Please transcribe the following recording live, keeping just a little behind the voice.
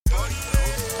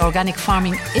Organic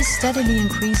farming is steadily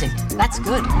increasing. That's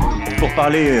good. Pour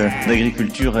parler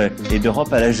d'agriculture et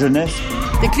d'Europe à la jeunesse.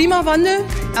 Der Klimawandel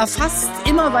erfasst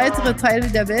immer weitere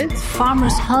Teile der Welt.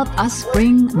 Farmers help us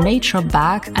bring nature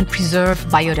back and preserve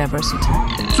biodiversity.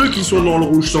 Ceux qui sont dans le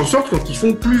rouge s'en sortent quand ils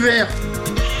font plus vert.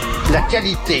 La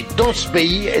qualité dans ce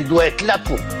pays, elle doit être là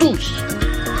pour tous.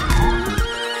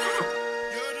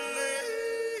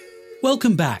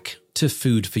 Welcome back to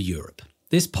Food for Europe.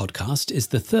 This podcast is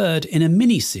the third in a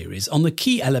mini-series on the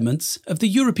key elements of the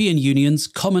European Union's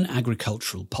Common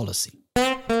Agricultural Policy.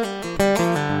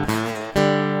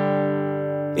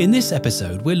 In this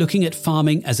episode, we're looking at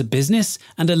farming as a business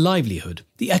and a livelihood,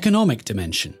 the economic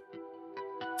dimension.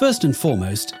 First and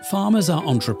foremost, farmers are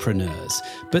entrepreneurs,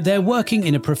 but they're working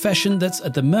in a profession that's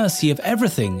at the mercy of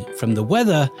everything from the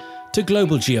weather to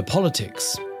global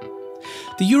geopolitics.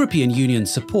 The European Union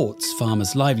supports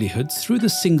farmers' livelihoods through the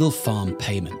single farm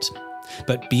payment.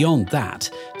 But beyond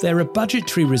that, there are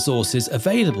budgetary resources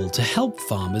available to help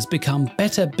farmers become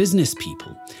better business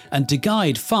people and to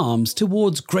guide farms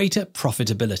towards greater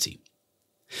profitability.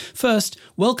 First,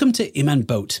 welcome to Iman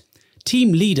Boot,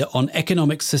 Team Leader on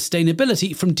Economic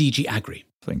Sustainability from DG AGRI.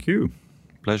 Thank you.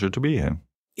 Pleasure to be here.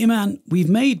 Iman, we've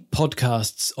made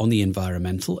podcasts on the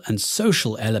environmental and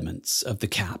social elements of the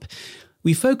CAP.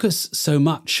 We focus so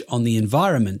much on the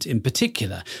environment in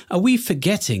particular. Are we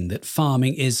forgetting that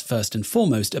farming is first and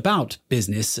foremost about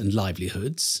business and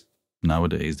livelihoods?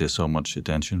 Nowadays, there's so much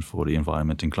attention for the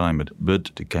environment and climate, but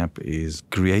the CAP is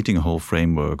creating a whole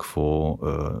framework for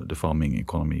the farming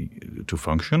economy to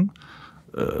function.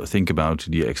 Think about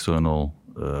the external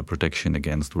protection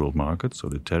against world markets, so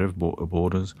the tariff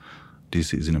borders.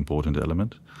 This is an important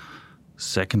element.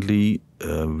 Secondly,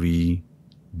 we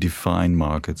define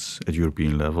markets at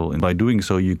European level. And by doing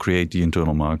so, you create the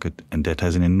internal market, and that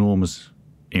has an enormous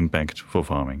impact for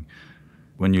farming.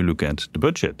 When you look at the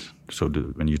budget,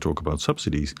 when you talk about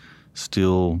subsidies,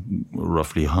 still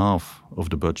roughly half of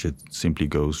the budget simply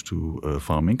goes to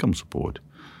farm income support.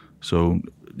 So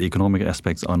the economic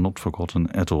aspects are not forgotten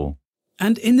at all.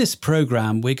 And in this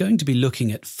programme, we're going to be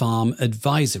looking at farm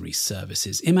advisory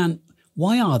services. Iman,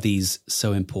 why are these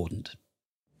so important?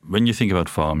 When you think about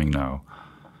farming now,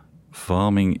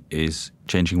 farming is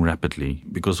changing rapidly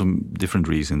because of different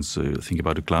reasons. Think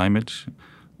about the climate.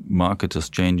 Market is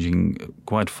changing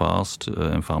quite fast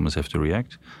and farmers have to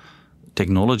react.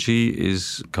 Technology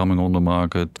is coming on the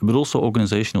market, but also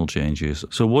organizational changes.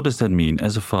 So what does that mean?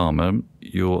 As a farmer,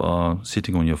 you are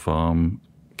sitting on your farm,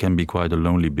 can be quite a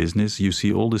lonely business. You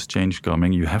see all this change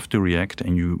coming, you have to react,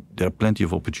 and there are plenty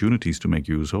of opportunities to make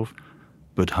use of.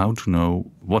 But how to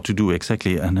know what to do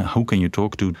exactly and who can you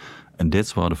talk to? And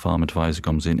that's where the farm advisor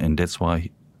comes in, and that's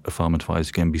why a farm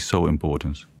advisor can be so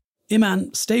important.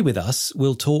 Iman, stay with us.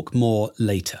 We'll talk more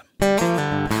later.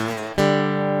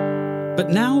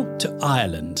 But now to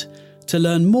Ireland, to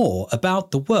learn more about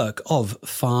the work of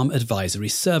farm advisory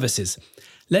services.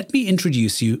 Let me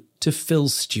introduce you to Phil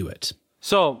Stewart.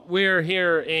 So we're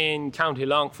here in County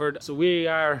Longford. So we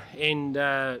are in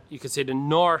you could say the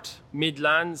North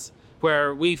Midlands,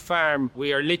 where we farm.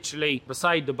 We are literally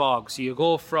beside the bog. So you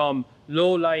go from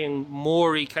low-lying,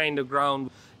 moory kind of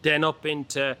ground, then up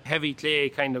into heavy clay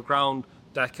kind of ground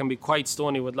that can be quite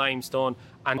stony with limestone,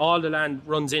 and all the land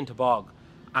runs into bog.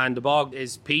 And the bog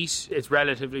is peat. It's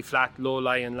relatively flat,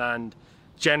 low-lying land.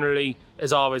 Generally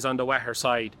is always on the wetter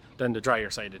side than the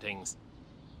drier side of things.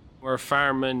 We're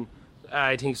farming,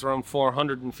 I think it's around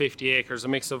 450 acres, a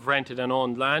mix of rented and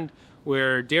owned land.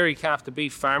 We're dairy calf to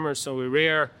beef farmers, so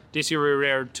this year we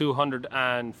reared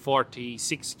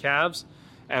 246 calves.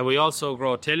 We also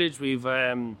grow tillage. We've,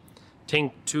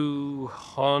 think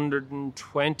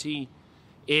 220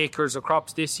 acres of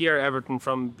crops this year, everything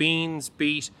from beans,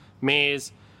 beet,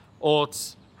 maize,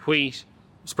 oats, wheat,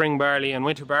 spring barley and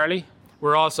winter barley.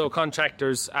 We're also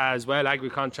contractors as well,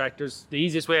 agri-contractors. The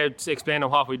easiest way to explain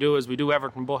what we do is we do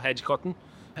everything but hedge cutting.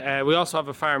 We also have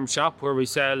a farm shop where we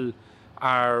sell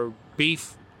our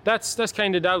beef. That's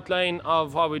kind of the outline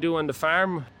of what we do on the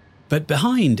farm. But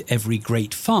behind every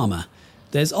great farmer,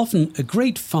 there's often a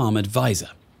great farm advisor.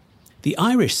 The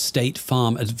Irish State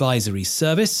Farm Advisory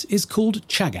Service is called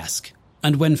Teagasc.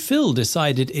 And when Phil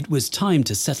decided it was time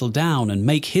to settle down and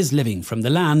make his living from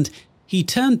the land, he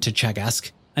turned to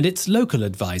Teagasc and its local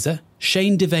advisor,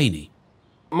 Shane Devaney.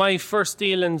 My first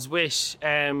dealings with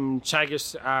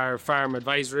Teagasc, our farm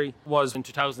advisory, was in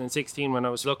 2016 when I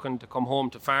was looking to come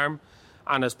home to farm.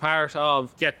 And as part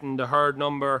of getting the herd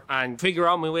number and figure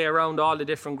out my way around all the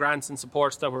different grants and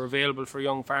supports that were available for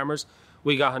young farmers,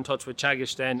 we got in touch with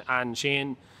Teagasc then and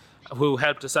Shane, who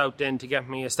helped us out then to get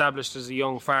me established as a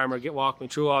young farmer, walk me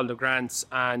through all the grants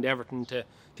and everything to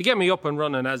get me up and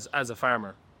running as a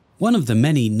farmer. One of the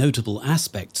many notable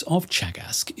aspects of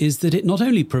Teagasc is that it not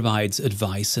only provides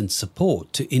advice and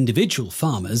support to individual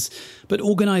farmers, but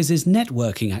organises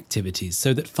networking activities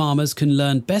so that farmers can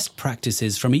learn best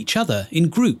practices from each other in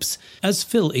groups, as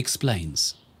Phil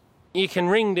explains. You can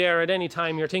ring there at any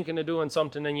time you're thinking of doing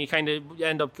something, and you kind of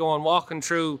end up walking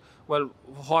through, well,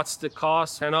 what's the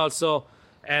cost? And also,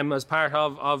 as part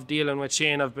of dealing with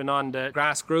Shane, I've been on the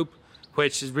grass group,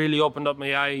 which has really opened up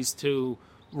my eyes to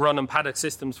running paddock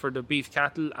systems for the beef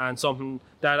cattle, and something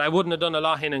that I wouldn't have done a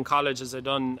lot in college, as I'd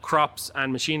done crops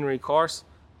and machinery course.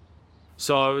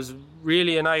 So it was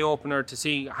really an eye-opener to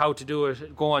see how to do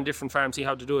it, go on different farms, see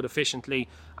how to do it efficiently,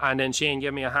 and then Shane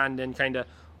gave me a hand in kind of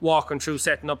walking through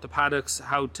setting up the paddocks,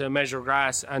 how to measure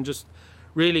grass, and just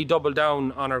really double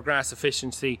down on our grass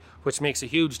efficiency, which makes a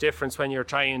huge difference when you're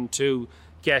trying to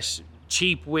get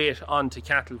cheap weight onto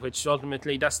cattle, which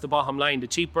ultimately that's the bottom line. The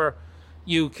cheaper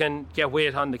you can get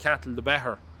weight on the cattle, the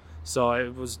better. So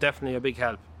it was definitely a big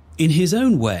help. In his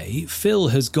own way, Phil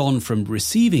has gone from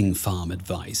receiving farm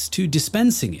advice to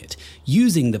dispensing it,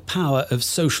 using the power of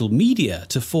social media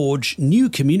to forge new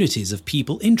communities of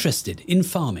people interested in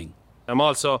farming. I'm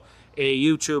also a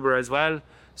YouTuber as well,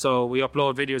 so we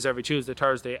upload videos every Tuesday,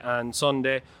 Thursday and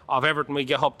Sunday of everything we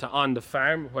get up to on the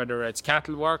farm, whether it's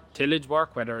cattle work, tillage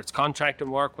work, whether it's contracting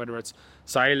work, whether it's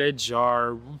silage,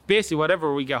 or basically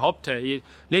whatever we get up to.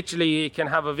 You can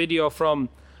have a video from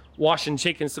washing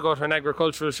chickens to go to an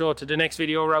agricultural show to the next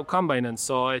video around combining.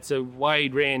 So it's a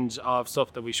wide range of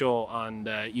stuff that we show on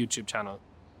the YouTube channel.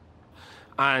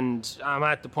 And I'm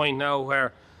at the point now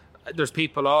where there's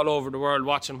people all over the world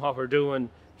watching what we're doing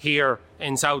here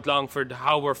in South Longford,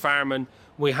 how we're farming.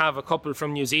 We have a couple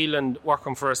from New Zealand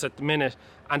working for us at the minute,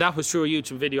 and that was through a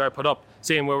YouTube video I put up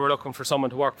saying we were looking for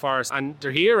someone to work for us, and they're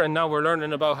here, and now we're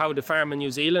learning about how to farm in New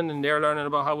Zealand, and they're learning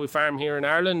about how we farm here in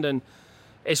Ireland. And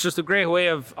it's just a great way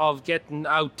of getting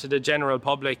out to the general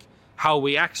public how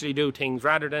we actually do things,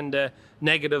 rather than the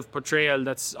negative portrayal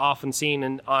that's often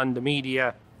seen on the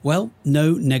media. Well,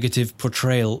 no negative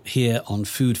portrayal here on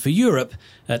Food for Europe,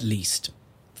 at least.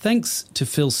 Thanks to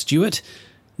Phil Stewart,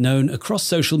 known across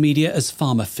social media as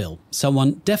Farmer Phil,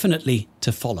 someone definitely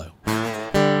to follow.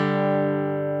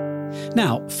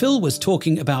 Now, Phil was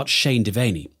talking about Shane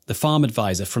Devaney, the farm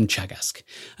advisor from Teagasc,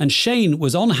 and Shane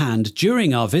was on hand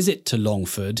during our visit to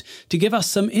Longford to give us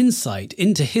some insight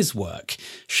into his work,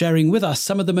 sharing with us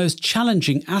some of the most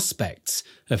challenging aspects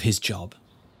of his job.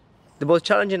 The most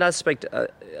challenging aspect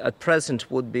at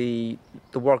present would be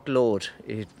the workload.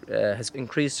 It has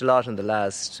increased a lot in the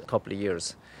last couple of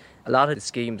years. A lot of the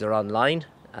schemes are online.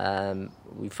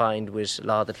 We find with a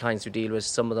lot of the clients we deal with,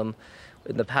 some of them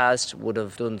in the past would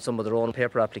have done some of their own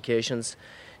paper applications.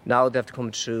 Now they have to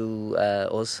come through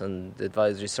us and the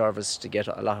advisory service to get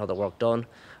a lot of the work done.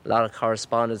 A lot of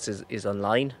correspondence is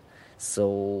online.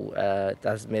 So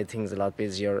that's made things a lot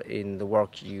busier in the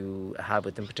work you have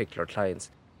with them particular clients.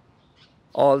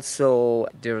 Also,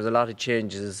 there's a lot of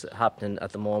changes happening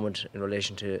at the moment in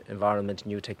relation to environment,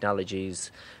 new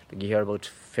technologies. Like you hear about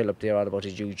Philip there on about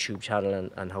his YouTube channel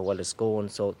and how well it's going.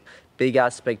 So, big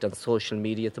aspect on social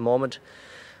media at the moment.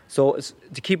 So, it's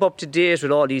to keep up to date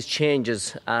with all these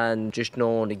changes and just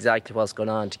knowing exactly what's going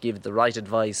on to give the right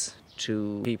advice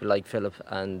to people like Philip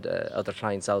and other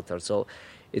clients out there. So,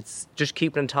 it's just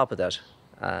keeping on top of that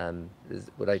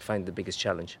is what I find the biggest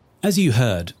challenge. As you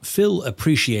heard, Phil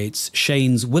appreciates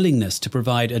Shane's willingness to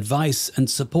provide advice and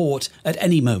support at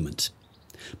any moment.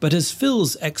 But as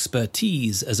Phil's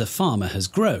expertise as a farmer has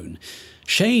grown,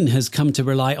 Shane has come to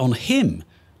rely on him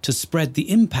to spread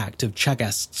the impact of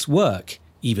Teagasc's work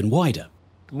even wider.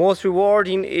 Most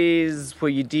rewarding is where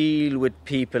you deal with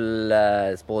people,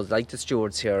 I suppose, like the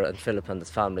Stewarts here and Philip and his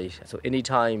family. So any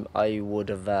time I would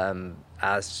have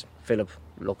asked Philip,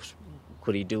 look,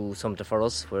 could he do something for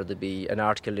us, whether it be an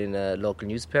article in a local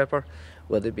newspaper,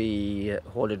 whether it be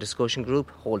hold a discussion group,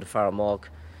 hold a farm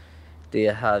walk. They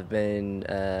have been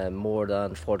more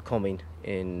than forthcoming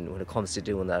when it comes to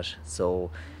doing that.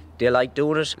 So they like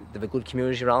doing it. They have a good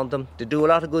community around them. They do a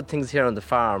lot of good things here on the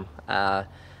farm.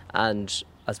 And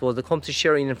I suppose when it comes to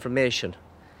sharing information,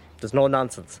 there's no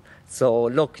nonsense. So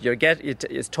look,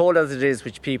 it's told as it is,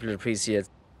 which people appreciate.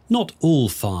 Not all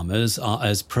farmers are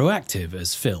as proactive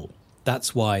as Phil.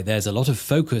 That's why there's a lot of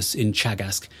focus in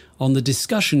Teagasc on the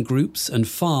discussion groups and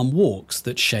farm walks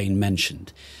that Shane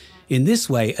mentioned. In this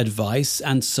way, advice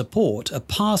and support are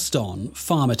passed on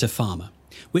farmer to farmer,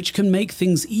 which can make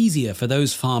things easier for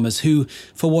those farmers who,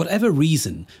 for whatever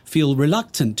reason, feel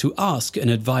reluctant to ask an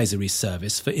advisory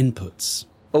service for inputs.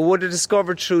 I would have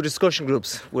discovered through discussion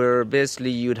groups where basically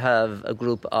you'd have a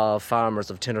group of farmers,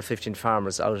 of 10 or 15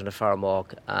 farmers out in a farm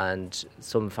walk, and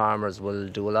some farmers will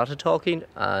do a lot of talking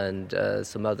and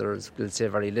some others will say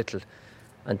very little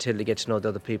until they get to know the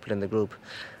other people in the group.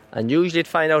 And usually you'd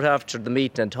find out after the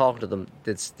meeting and talk to them,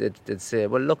 they'd say,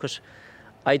 well, look,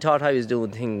 I thought I was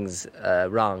doing things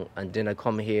wrong, and then I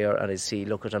come here and I see,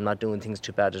 look, I'm not doing things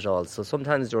too bad at all. So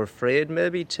sometimes they're afraid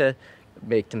maybe to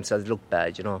make themselves look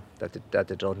bad, that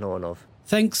they don't know enough.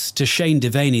 Thanks to Shane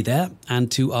Devaney there,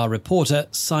 and to our reporter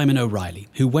Simon O'Reilly,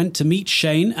 who went to meet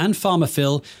Shane and Farmer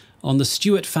Phil on the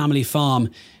Stewart family farm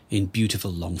in beautiful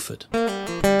Longford.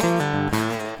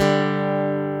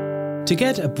 To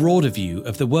get a broader view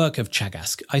of the work of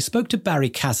Teagasc, I spoke to Barry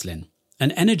Caslin,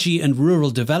 an energy and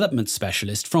rural development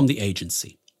specialist from the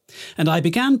agency. And I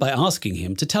began by asking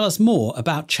him to tell us more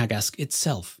about Teagasc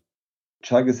itself.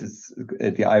 Teagasc is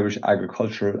the Irish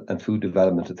Agriculture and Food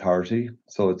Development Authority.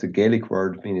 So it's a Gaelic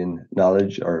word meaning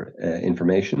knowledge or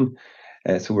information.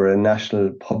 So we're a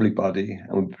national public body,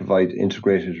 and we provide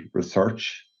integrated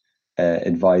research,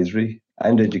 advisory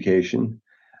and education,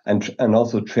 and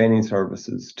also training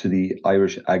services to the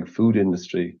Irish ag-food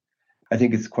industry. I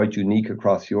think it's quite unique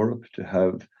across Europe to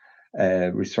have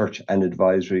research and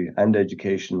advisory and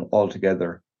education all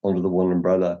together under the one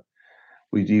umbrella.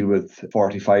 We deal with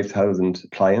 45,000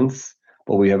 clients,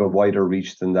 but we have a wider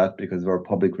reach than that because of our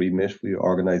public remit. We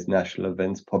organise national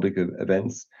events, public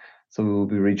events. So we will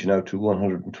be reaching out to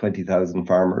 120,000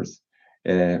 farmers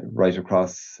right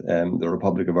across the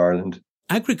Republic of Ireland.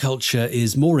 Agriculture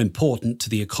is more important to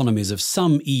the economies of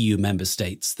some EU member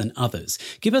states than others.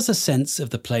 Give us a sense of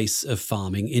the place of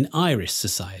farming in Irish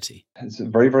society. It's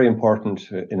very, very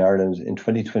important in Ireland. In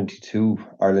 2022,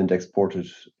 Ireland exported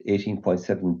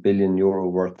 €18.7 billion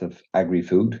worth of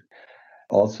agri-food.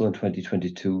 Also in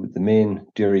 2022, the main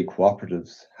dairy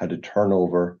cooperatives had a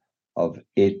turnover of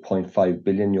 €8.5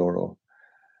 billion.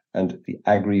 And the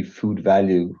agri-food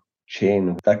value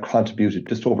chain that contributed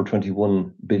just over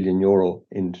 €21 billion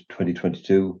in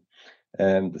 2022.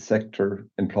 The sector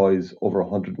employs over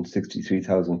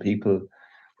 163,000 people,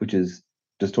 which is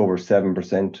just over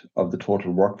 7% of the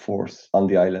total workforce on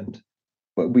the island.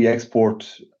 But we export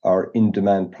our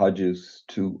in-demand produce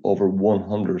to over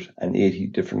 180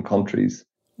 different countries.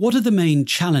 What are the main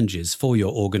challenges for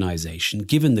your organisation,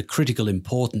 given the critical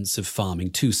importance of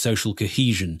farming to social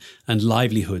cohesion and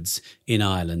livelihoods in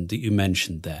Ireland that you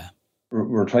mentioned there?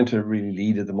 We're trying to really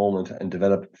lead at the moment and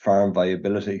develop farm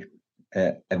viability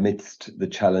amidst the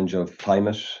challenge of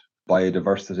climate,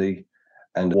 biodiversity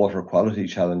and water quality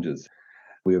challenges.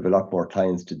 We have a lot more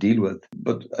clients to deal with.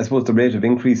 But I suppose the rate of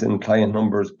increase in client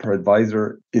numbers per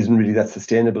advisor isn't really that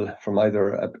sustainable from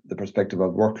either the perspective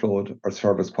of workload or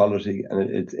service quality.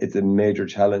 And it's a major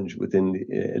challenge within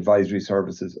the advisory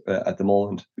services at the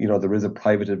moment. There is a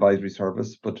private advisory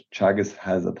service, but Teagasc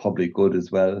has a public good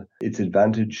as well. Its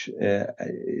advantage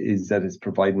is that it's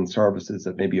providing services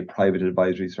that maybe a private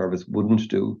advisory service wouldn't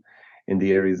do, in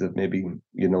the areas of maybe,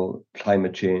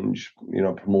 climate change,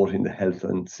 promoting the health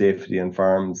and safety on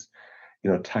farms,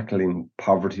 tackling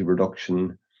poverty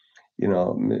reduction,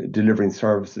 delivering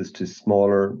services to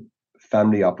smaller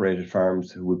family operated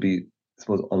farms who would be, I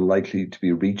suppose, unlikely to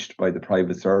be reached by the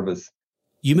private service.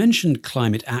 You mentioned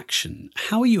climate action.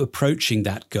 How are you approaching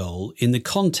that goal in the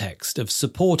context of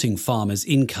supporting farmers'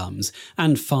 incomes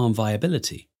and farm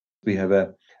viability? We have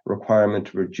a requirement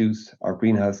to reduce our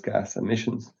greenhouse gas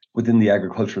emissions within the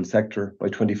agricultural sector by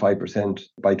 25%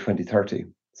 by 2030.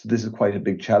 So this is quite a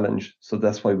big challenge. So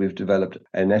that's why we've developed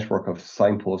a network of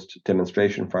signpost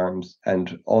demonstration farms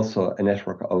and also a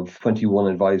network of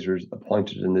 21 advisors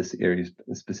appointed in this area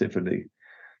specifically.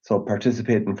 So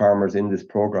participating farmers in this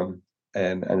programme,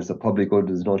 and it's a public good,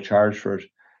 there's no charge for it,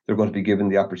 they're going to be given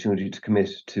the opportunity to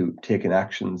commit to taking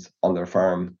actions on their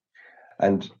farm.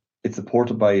 And it's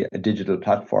supported by a digital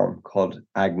platform called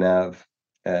AgNav.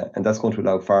 And that's going to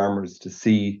allow farmers to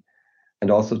see and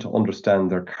also to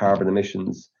understand their carbon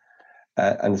emissions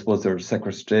and I suppose their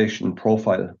sequestration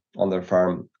profile on their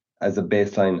farm as a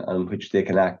baseline on which they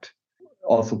can act,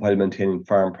 also while maintaining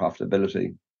farm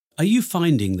profitability. Are you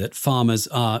finding that farmers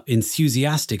are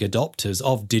enthusiastic adopters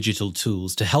of digital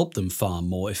tools to help them farm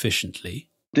more efficiently?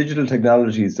 Digital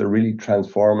technologies are really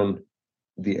transforming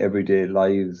the everyday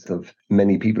lives of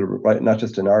many people, right, not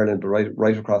just in Ireland, but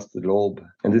right across the globe.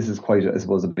 And this is quite, I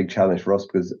suppose, a big challenge for us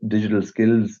because digital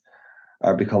skills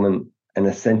are becoming an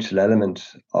essential element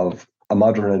of a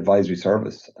modern advisory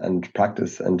service and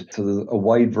practice. And so there's a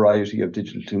wide variety of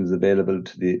digital tools available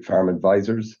to the farm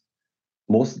advisors.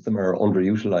 Most of them are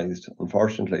underutilised,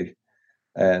 unfortunately.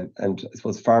 And I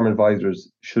suppose farm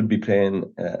advisors should be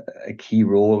playing a key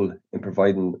role in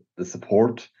providing the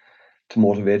support to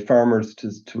motivate farmers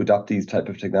to adopt these type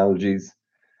of technologies.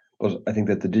 But I think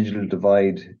that the digital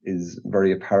divide is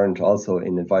very apparent also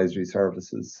in advisory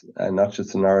services, and not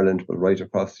just in Ireland, but right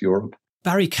across Europe.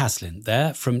 Barry Caslin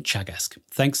there from Teagasc.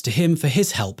 Thanks to him for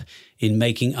his help in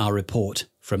making our report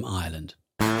from Ireland.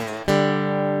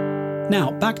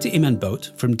 Now, back to Iman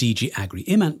Boot from DG AGRI.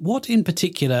 Iman, what in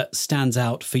particular stands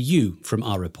out for you from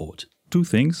our report? Two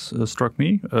things struck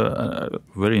me.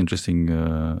 Very interesting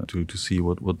to see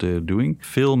what they're doing.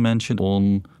 Phil mentioned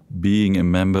on being a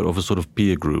member of a sort of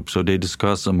peer group. So they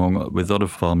discuss with other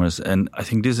farmers. And I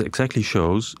think this exactly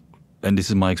shows, and this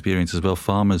is my experience as well,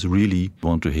 farmers really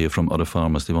want to hear from other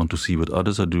farmers. They want to see what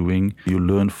others are doing. You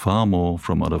learn far more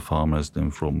from other farmers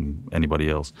than from anybody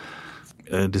else.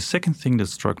 The second thing that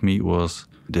struck me was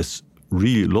there's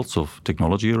really lots of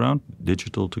technology around,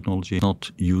 digital technology,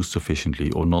 not used sufficiently,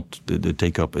 or not the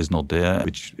take-up is not there,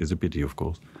 which is a pity, of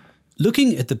course.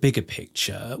 Looking at the bigger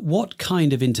picture, what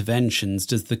kind of interventions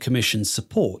does the Commission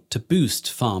support to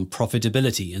boost farm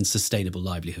profitability and sustainable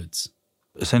livelihoods?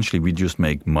 Essentially, we just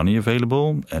make money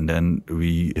available, and then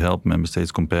we help member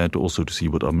states compare to also to see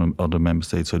what other member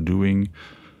states are doing.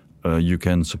 You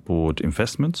can support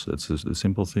investments. That's a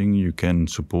simple thing. You can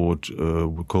support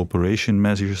cooperation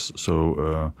measures.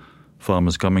 So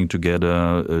farmers coming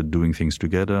together, doing things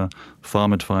together.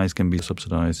 Farm advice can be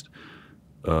subsidized.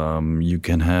 You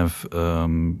can have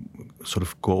sort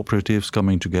of cooperatives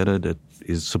coming together that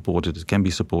is supported. It can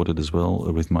be supported as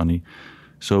well with money.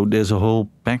 So there's a whole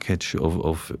package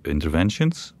of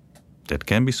interventions that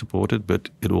can be supported,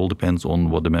 but it all depends on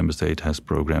what the member state has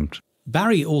programmed.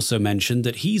 Barry also mentioned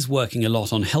that he's working a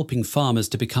lot on helping farmers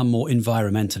to become more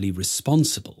environmentally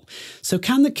responsible. So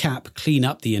can the CAP clean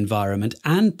up the environment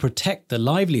and protect the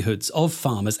livelihoods of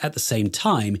farmers at the same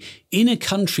time in a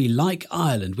country like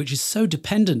Ireland, which is so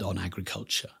dependent on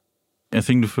agriculture? I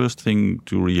think the first thing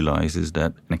to realise is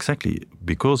that exactly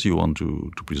because you want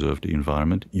to preserve the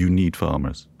environment, you need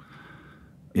farmers.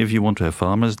 If you want to have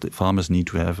farmers, the farmers need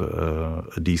to have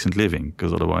a decent living,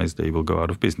 because otherwise they will go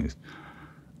out of business.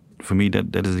 For me,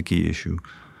 that is a key issue.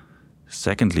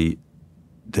 Secondly,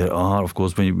 there are, of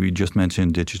course, when we just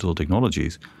mentioned digital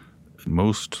technologies,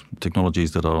 most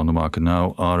technologies that are on the market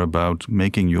now are about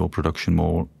making your production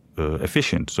more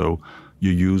efficient. So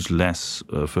you use less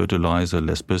fertilizer,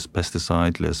 less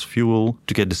pesticide, less fuel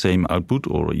to get the same output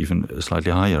or even a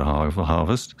slightly higher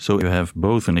harvest. So you have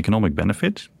both an economic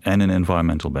benefit and an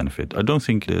environmental benefit. I don't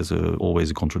think there's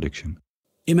always a contradiction.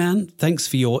 Iman, thanks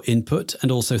for your input,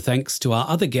 and also thanks to our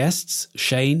other guests,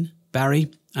 Shane, Barry,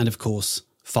 and of course,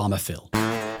 Farmer Phil.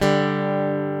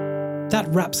 That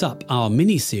wraps up our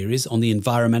mini-series on the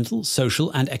environmental,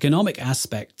 social and economic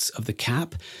aspects of the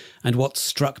CAP, and what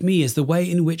struck me is the way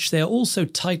in which they are also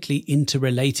tightly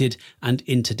interrelated and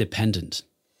interdependent.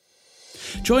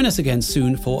 Join us again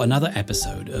soon for another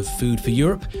episode of Food for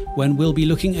Europe, when we'll be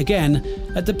looking again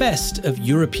at the best of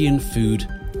European food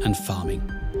and farming.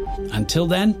 Until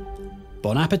then,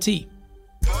 bon appétit.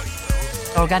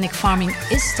 Organic farming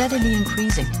is steadily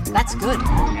increasing. That's good.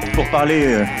 Pour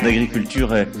parler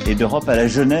d'agriculture et d'Europe à la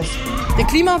jeunesse. Der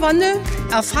Klimawandel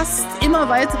erfasst immer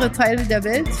weitere Teile der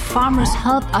Welt. Farmers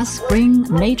help us bring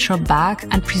nature back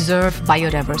and preserve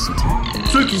biodiversity.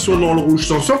 Ceux qui sont dans le rouge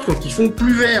s'en sortent quand ils font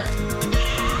plus vert.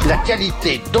 La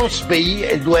qualité dans ce pays,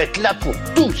 elle doit être là pour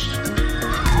tous.